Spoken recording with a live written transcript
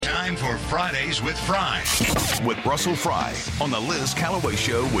time for Fridays with Fry. With Russell Fry on the Liz Callaway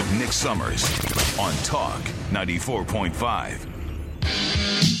Show with Nick Summers on Talk 94.5.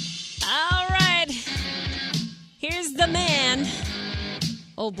 All right. Here's the man.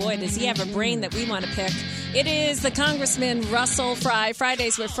 Oh, boy, does he have a brain that we want to pick. It is the Congressman Russell Fry.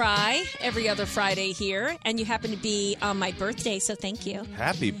 Fridays with Fry, every other Friday here. And you happen to be on my birthday, so thank you.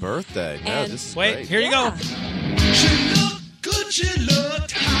 Happy birthday. No, this is Wait, great. here you go. She looked good, she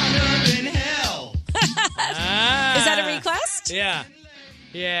looked hotter than hell. Is that a request? Yeah.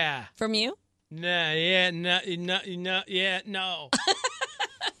 Yeah. From you? No.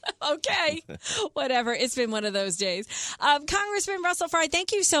 Okay. Whatever. It's been one of those days. Congressman Russell Fry,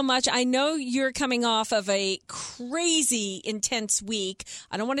 thank you so much. I know you're coming off of a crazy, intense week.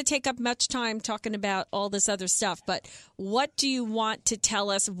 I don't want to take up much time talking about all this other stuff, but what do you want to tell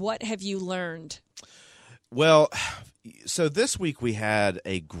us? What have you learned? Well, so this week we had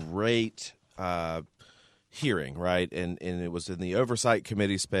a great hearing, right? And it was in the Oversight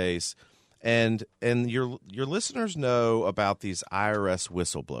Committee space. And your listeners know about these IRS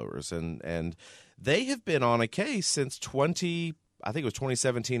whistleblowers, and they have been on a case since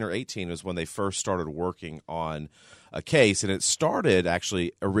 2017 or 18 was when they first started working on a case, and it started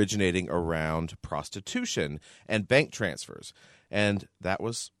actually originating around prostitution and bank transfers, and that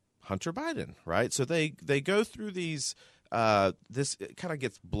was Hunter Biden, right? So they go through these. This kind of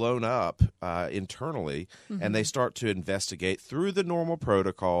gets blown up internally, and they start to investigate through the normal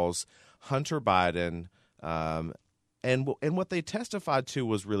protocols. Hunter Biden, and what they testified to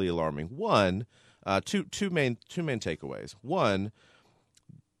was really alarming. One, two main takeaways. One,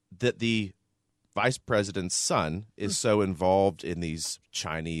 that the vice president's son is so involved in these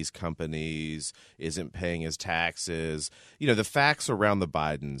Chinese companies, isn't paying his taxes. You know, the facts around the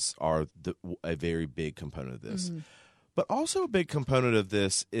Bidens are a very big component of this. But also a big component of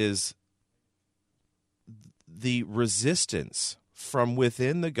this is the resistance from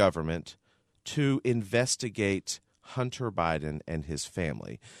within the government to investigate Hunter Biden and his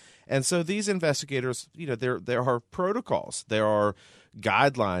family. And so these investigators, you know, there are protocols, there are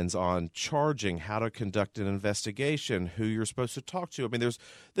guidelines on charging, how to conduct an investigation, who you're supposed to talk to. I mean,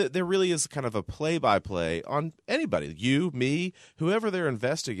 there really is kind of a play-by-play on anybody, you, me, whoever they're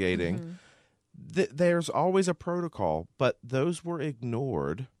investigating. There's always a protocol, but those were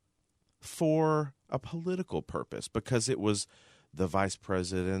ignored for a political purpose because it was the vice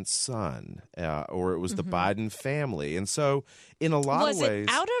president's son or it was the Biden family. And so in a lot of ways... Was it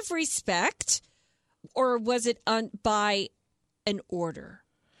out of respect or was it by an order?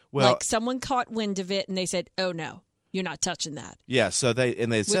 Well, like someone caught wind of it and they said, oh, no, you're not touching that. Yeah, so they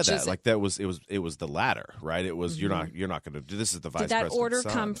said that. Like it was the latter, right? It was you're not going to do this is the vice president's son. Did that order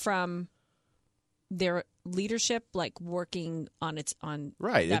come from their leadership, like working on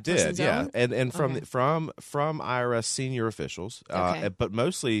right? That it did, yeah, own? and from IRS senior officials, but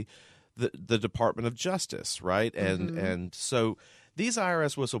mostly the Department of Justice, right? And so these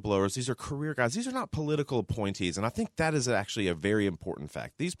IRS whistleblowers, these are career guys. These are not political appointees, and I think that is actually a very important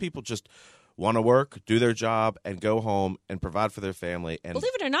fact. These people just want to work, do their job, and go home and provide for their family. And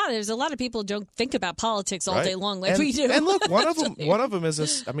believe it or not, there's a lot of people who don't think about politics all day long like we do. And look, one of them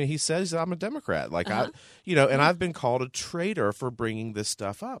is he says I'm a Democrat. Like and I've been called a traitor for bringing this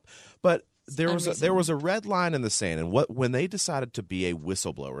stuff up. But there was a red line in the sand, and when they decided to be a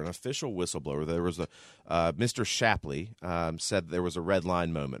whistleblower, an official whistleblower, there was Mr. Shapley said there was a red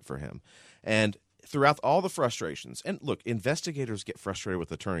line moment for him, and throughout all the frustrations, and look, investigators get frustrated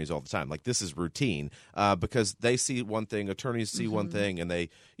with attorneys all the time. Like this is routine because they see one thing, attorneys see one thing, and they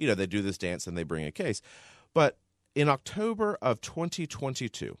do this dance and they bring a case. But in October of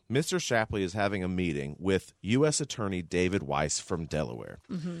 2022, Mr. Shapley is having a meeting with U.S. Attorney David Weiss from Delaware.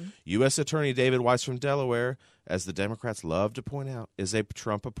 U.S. Attorney David Weiss from Delaware, as the Democrats love to point out, is a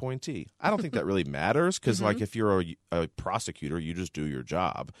Trump appointee. I don't think that really matters because, like, if you're a prosecutor, you just do your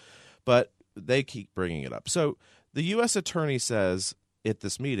job. But they keep bringing it up. So the U.S. attorney says at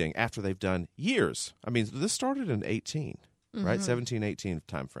this meeting, after they've done years, I mean, this started in 18, right? 17, 18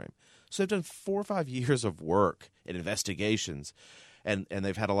 timeframe. So they've done 4 or 5 years of work and investigations, and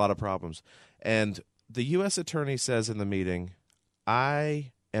they've had a lot of problems. And the U.S. attorney says in the meeting,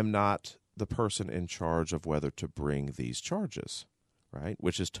 I am not the person in charge of whether to bring these charges, right?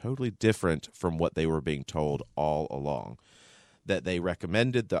 Which is totally different from what they were being told all along. That they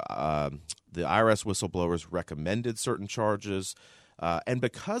recommended, the IRS whistleblowers recommended certain charges. And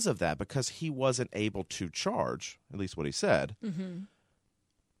because of that, because he wasn't able to charge, at least what he said,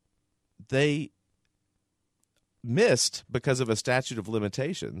 they missed, because of a statute of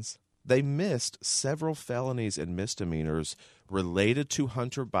limitations, they missed several felonies and misdemeanors related to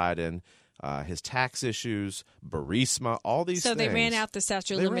Hunter Biden, his tax issues, Burisma, all these things. So they ran out the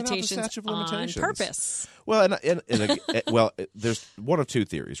statute of limitations on purpose. Well, well, there's one of two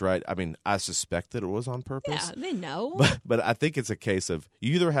theories, right? I mean, I suspect that it was on purpose. Yeah, they know. But I think it's a case of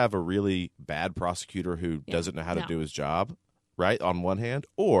you either have a really bad prosecutor who doesn't know how to do his job, right, on one hand,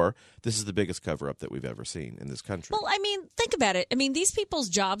 or this is the biggest cover-up that we've ever seen in this country. Well, I mean, think about it. I mean, these people's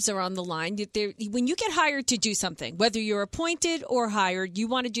jobs are on the line. When you get hired to do something, whether you're appointed or hired, you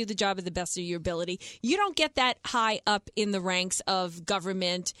want to do the job of the best of your ability. You don't get that high up in the ranks of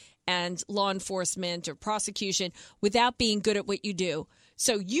government and law enforcement or prosecution without being good at what you do.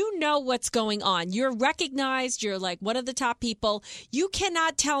 So you know what's going on. You're recognized. You're like one of the top people. You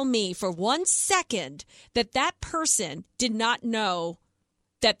cannot tell me for 1 second that that person did not know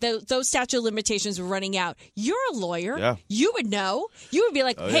that those statute of limitations were running out. You're a lawyer. Yeah. You would know. You would be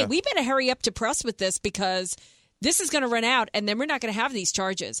like, hey, yeah. we better hurry up to press with this because this is going to run out, and then we're not going to have these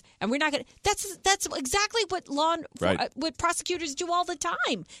charges, and we're not going to. That's exactly what what prosecutors do all the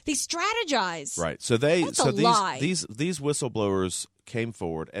time. They strategize. Right. So these whistleblowers came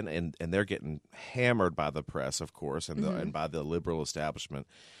forward, and they're getting hammered by the press, of course, and by the liberal establishment.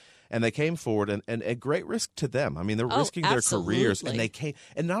 And they came forward, and at great risk to them. I mean, they're risking their careers, and they came.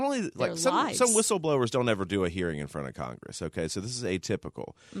 And not only like some whistleblowers don't ever do a hearing in front of Congress. Okay, so this is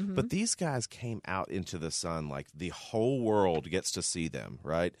atypical. Mm-hmm. But these guys came out into the sun, like the whole world gets to see them,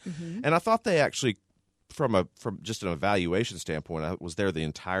 right? Mm-hmm. And I thought they actually, from just an evaluation standpoint, I was there the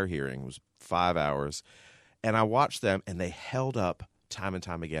entire hearing. It was 5 hours, and I watched them, and they held up time and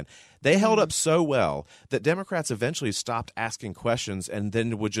time again. They held up so well that Democrats eventually stopped asking questions and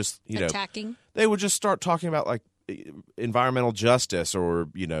then would just, attacking. They would just start talking about like environmental justice or,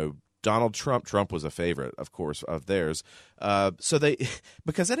 Donald Trump. Trump was a favorite, of course, of theirs.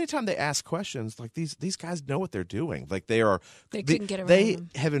 Because anytime they ask questions, like these guys know what they're doing. Like they couldn't get around They them.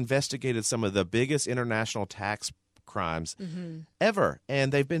 have investigated some of the biggest international tax crimes ever.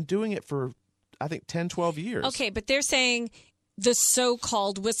 And they've been doing it for, I think, 10, 12 years. Okay, but they're saying the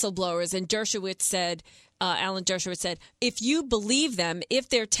so-called whistleblowers, and Alan Dershowitz said, if you believe them, if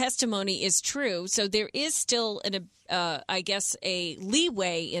their testimony is true, so there is still a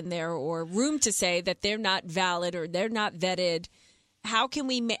leeway in there or room to say that they're not valid or they're not vetted. How can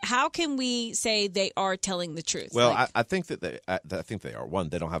we say they are telling the truth? Well, I think that they are. One,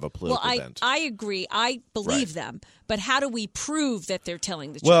 they don't have a political bent. I agree. I believe them, but how do we prove that they're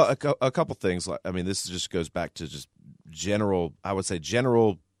telling the truth? Well, a couple things. This just goes back to just general. I would say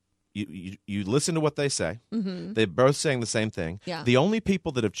general. You listen to what they say. Mm-hmm. They're both saying the same thing. Yeah. The only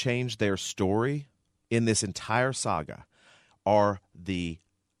people that have changed their story in this entire saga are the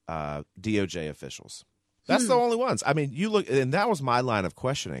DOJ officials. That's the only ones. I mean, you look, and that was my line of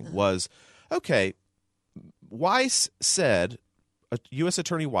questioning was, okay, U.S.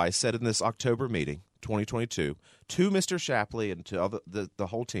 Attorney Weiss said in this October meeting, 2022, to Mr. Shapley and to the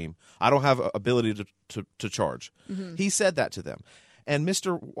whole team, I don't have ability to charge. Mm-hmm. He said that to them. And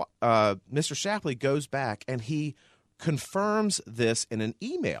Mr. Shapley goes back and he confirms this in an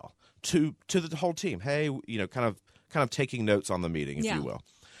email to the whole team. Hey, kind of taking notes on the meeting, if you will.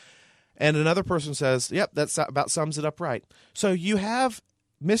 And another person says, yep, that about sums it up right. So you have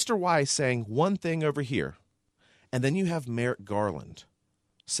Mr. Weiss saying one thing over here, and then you have Merrick Garland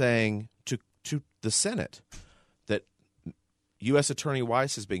saying to the Senate that U.S. Attorney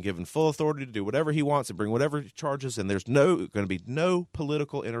Weiss has been given full authority to do whatever he wants and bring whatever charges, and there's going to be no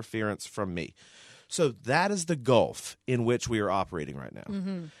political interference from me. So that is the gulf in which we are operating right now.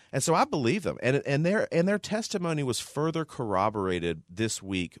 Mm-hmm. And so I believe them. And their testimony was further corroborated this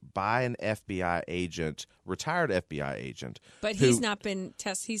week by an FBI agent, retired FBI agent. But he's not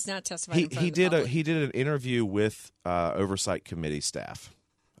testified in front of the public. He did an interview with Oversight Committee staff.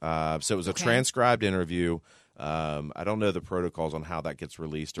 So it was a transcribed interview. I don't know the protocols on how that gets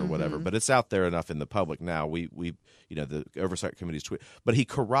released or whatever, but it's out there enough in the public now. We the Oversight Committee's tweet. But he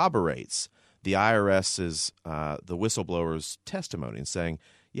corroborates the IRS's, the whistleblower's testimony and saying,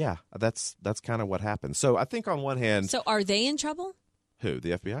 yeah, that's kind of what happened. So I think on one hand... So are they in trouble? Who,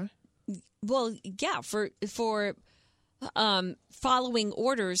 the FBI? Well, yeah, for following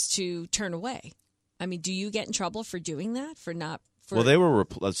orders to turn away. I mean, do you get in trouble for doing that? Well, they were...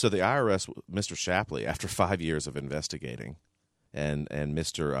 So the IRS, Mr. Shapley, after 5 years of investigating, and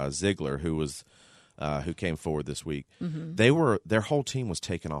Mr. Ziegler, who came forward this week, their whole team was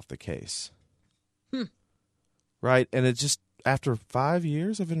taken off the case. Right, and it just after 5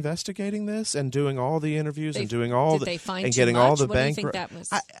 years of investigating this and doing all the interviews and doing all did they find and too getting much? all the What do you bank. think that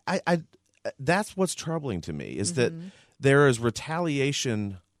was? I that's what's troubling to me is that there is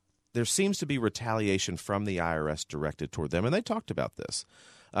retaliation there seems to be retaliation from the IRS directed toward them, and they talked about this,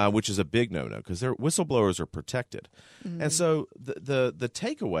 which is a big no-no because their whistleblowers are protected. And so the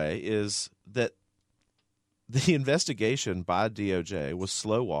takeaway is that the investigation by DOJ was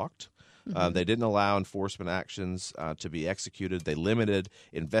slow-walked. They didn't allow enforcement actions to be executed. They limited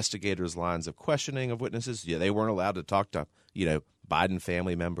investigators' lines of questioning of witnesses. Yeah, they weren't allowed to talk to, Biden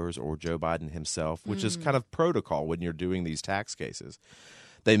family members or Joe Biden himself, which is kind of protocol when you're doing these tax cases.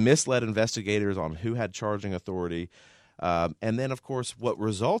 They misled investigators on who had charging authority. And then, of course, what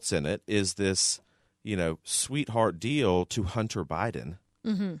results in it is this, sweetheart deal to Hunter Biden.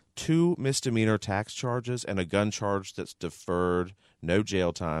 2 misdemeanor tax charges and a gun charge that's deferred, no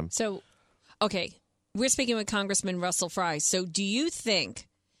jail time. So, okay, we're speaking with Congressman Russell Fry. So do you think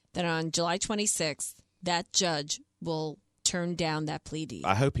that on July 26th, that judge will turn down that plea deal?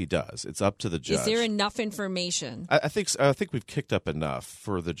 I hope he does. It's up to the judge. Is there enough information? I think we've kicked up enough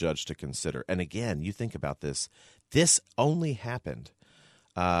for the judge to consider. And again, you think about this. This only happened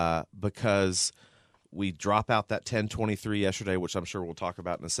because we drop out that 1023 yesterday, which I'm sure we'll talk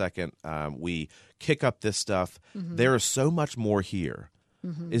about in a second. We kick up this stuff. There is so much more here.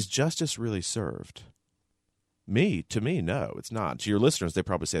 Is justice really served? To me, no, it's not. To your listeners, they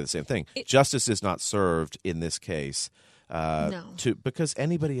probably say the same thing. Justice is not served in this case. No. Because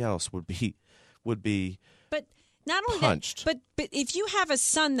anybody else would be But not only punched. That, but if you have a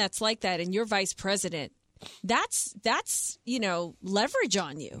son that's like that and you're vice president, that's leverage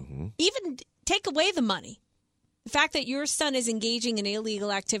on you. Even take away the money. The fact that your son is engaging in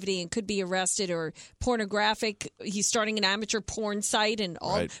illegal activity and could be arrested or pornographic, he's starting an amateur porn site and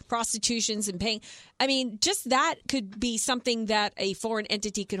all prostitutions and paying. I mean, just that could be something that a foreign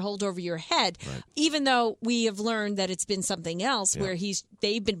entity could hold over your head, even though we have learned that it's been something else where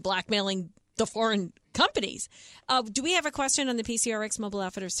they've been blackmailing the foreign companies. Do we have a question on the PCRX Mobile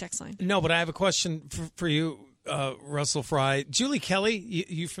Outfitters text line? No, but I have a question for you, Russell Fry. Julie Kelly,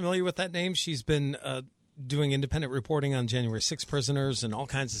 you familiar with that name? She's been doing independent reporting on January 6 prisoners and all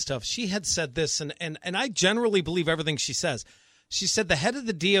kinds of stuff. She had said this, and I generally believe everything she says. She said the head of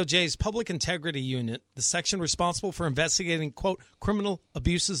the DOJ's Public Integrity Unit, the section responsible for investigating, quote, criminal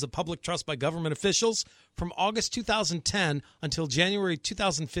abuses of public trust by government officials from August 2010 until January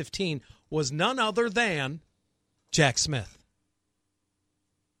 2015, was none other than Jack Smith.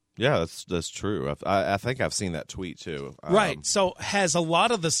 Yeah, that's true. I think I've seen that tweet too. Right. So has a lot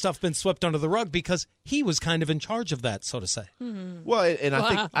of the stuff been swept under the rug because he was kind of in charge of that, so to say? Well, and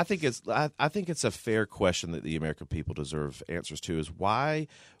I think it's a fair question that the American people deserve answers to. Is why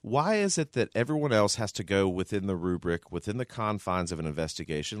is it that everyone else has to go within the rubric, within the confines of an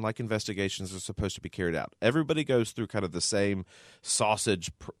investigation, like investigations are supposed to be carried out? Everybody goes through kind of the same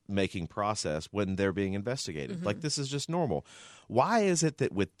sausage making process when they're being investigated. Like this is just normal. Why is it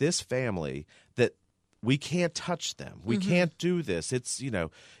that with this family that we can't touch them? We can't do this. It's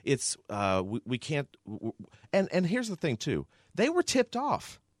we can't. And here's the thing too. They were tipped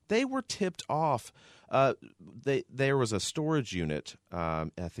off. There was a storage unit, I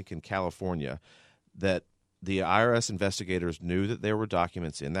think in California, that the IRS investigators knew that there were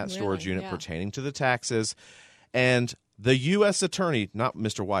documents in that storage unit pertaining to the taxes, and the U.S. attorney, not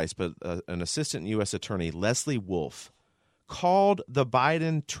Mr. Weiss, but an assistant U.S. attorney, Leslie Wolf, called the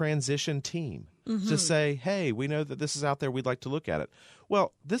Biden transition team to say, hey, we know that this is out there. We'd like to look at it.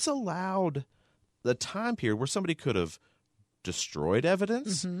 Well, this allowed the time period where somebody could have destroyed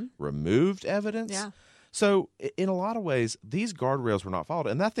evidence, removed evidence. Yeah. So in a lot of ways, these guardrails were not followed.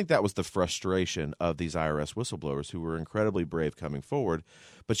 And I think that was the frustration of these IRS whistleblowers who were incredibly brave coming forward.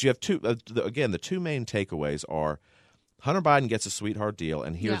 But you have the two main takeaways are Hunter Biden gets a sweetheart deal,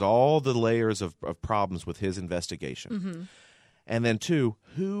 and here's all the layers of problems with his investigation. And then two,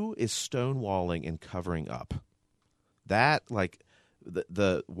 who is stonewalling and covering up? That, like,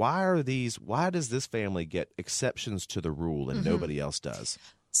 why does this family get exceptions to the rule and nobody else does?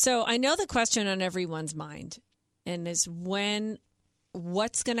 So I know the question on everyone's mind, and is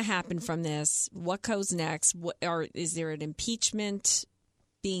what's going to happen from this? What goes next? Is there an impeachment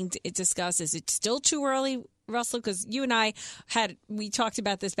being discussed? Is it still too early, Russell? Because you and I we talked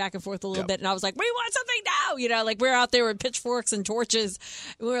about this back and forth a little bit, and I was like, we want something now. Like we're out there with pitchforks and torches.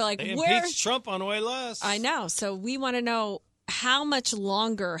 We were like, they impeached Trump on way less. I know. So we want to know how much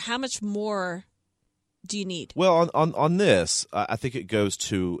longer, how much more do you need? Well, on this, I think it goes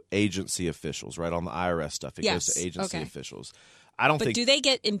to agency officials, right? On the IRS stuff, it goes to agency officials. But do they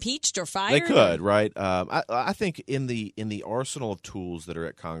get impeached or fired? They could, right? I think in the arsenal of tools that are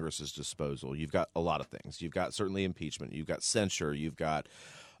at Congress's disposal, you've got a lot of things. You've got certainly impeachment. You've got censure. You've got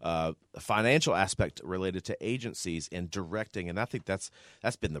financial aspect related to agencies and directing. And I think that's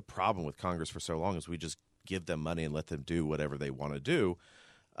been the problem with Congress for so long, is we just give them money and let them do whatever they want to do.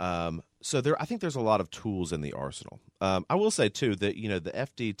 So I think there's a lot of tools in the arsenal. I will say too that the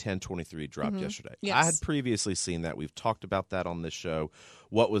FD 1023 dropped yesterday. Yes. I had previously seen that. We've talked about that on this show.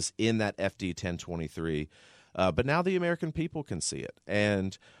 What was in that FD 1023? But now the American people can see it,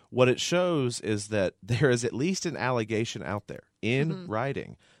 and what it shows is that there is at least an allegation out there in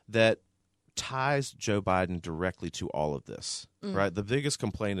writing that ties Joe Biden directly to all of this. Right? The biggest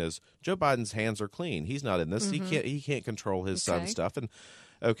complaint is Joe Biden's hands are clean. He's not in this. He can't control his son's stuff. And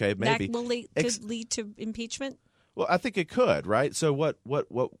okay, maybe that could lead to impeachment. Well, I think it could, right? So what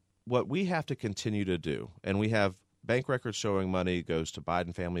we have to continue to do, and we have bank records showing money goes to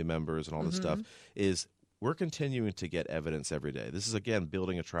Biden family members and all this stuff, is we're continuing to get evidence every day. This is, again,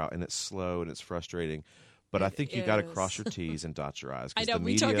 building a trial, and it's slow and it's frustrating. But I think you got to cross your T's and dot your I's. I know. The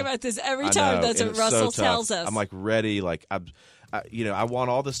we media, talk about this every time. That's what Russell tells us. I'm like ready. Like I want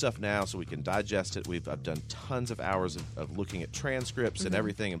all this stuff now so we can digest it. I've done tons of hours of looking at transcripts and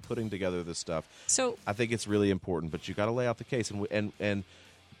everything and putting together this stuff. So I think it's really important. But you got to lay out the case, and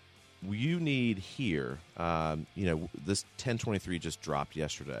you need here. This 1023 just dropped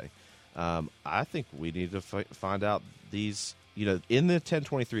yesterday. I think we need to find out these. In the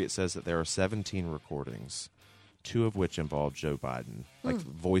 1023, it says that there are 17 recordings, 2 of which involve Joe Biden, like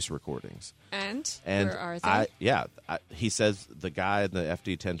voice recordings. And where are they? He says the guy in the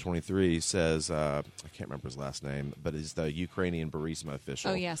FD 1023 says, I can't remember his last name, but he's the Ukrainian Burisma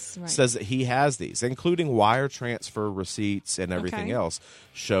official. Oh, yes, right. Says that he has these, including wire transfer receipts and everything else,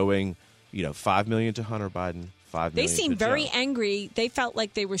 showing, $5 million to Hunter Biden, $5 million They seemed to very Joe. angry. They felt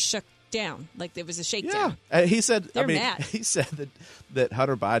like they were shook down, like there was a shakedown. Yeah, he said. They're mad. He said that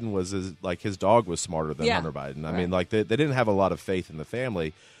Hunter Biden was his dog was smarter than Hunter Biden. I mean, like they didn't have a lot of faith in the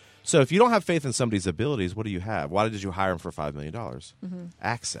family. So if you don't have faith in somebody's abilities, what do you have? Why did you hire him for $5 million?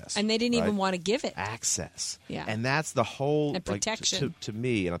 Access, and they didn't even want to give it. Access, yeah, and that's the whole and protection to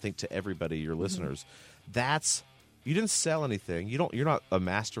me, and I think to everybody, your listeners. That's. You didn't sell anything. You're not a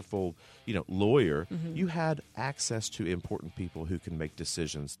masterful, lawyer. You had access to important people who can make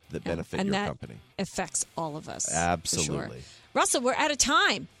decisions that benefit your company. Affects all of us. Absolutely. Sure. Russell, we're out of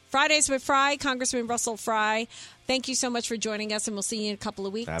time. Fridays with Fry, Congressman Russell Fry. Thank you so much for joining us, and we'll see you in a couple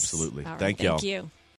of weeks. Absolutely. All right, Thank y'all. Thank you.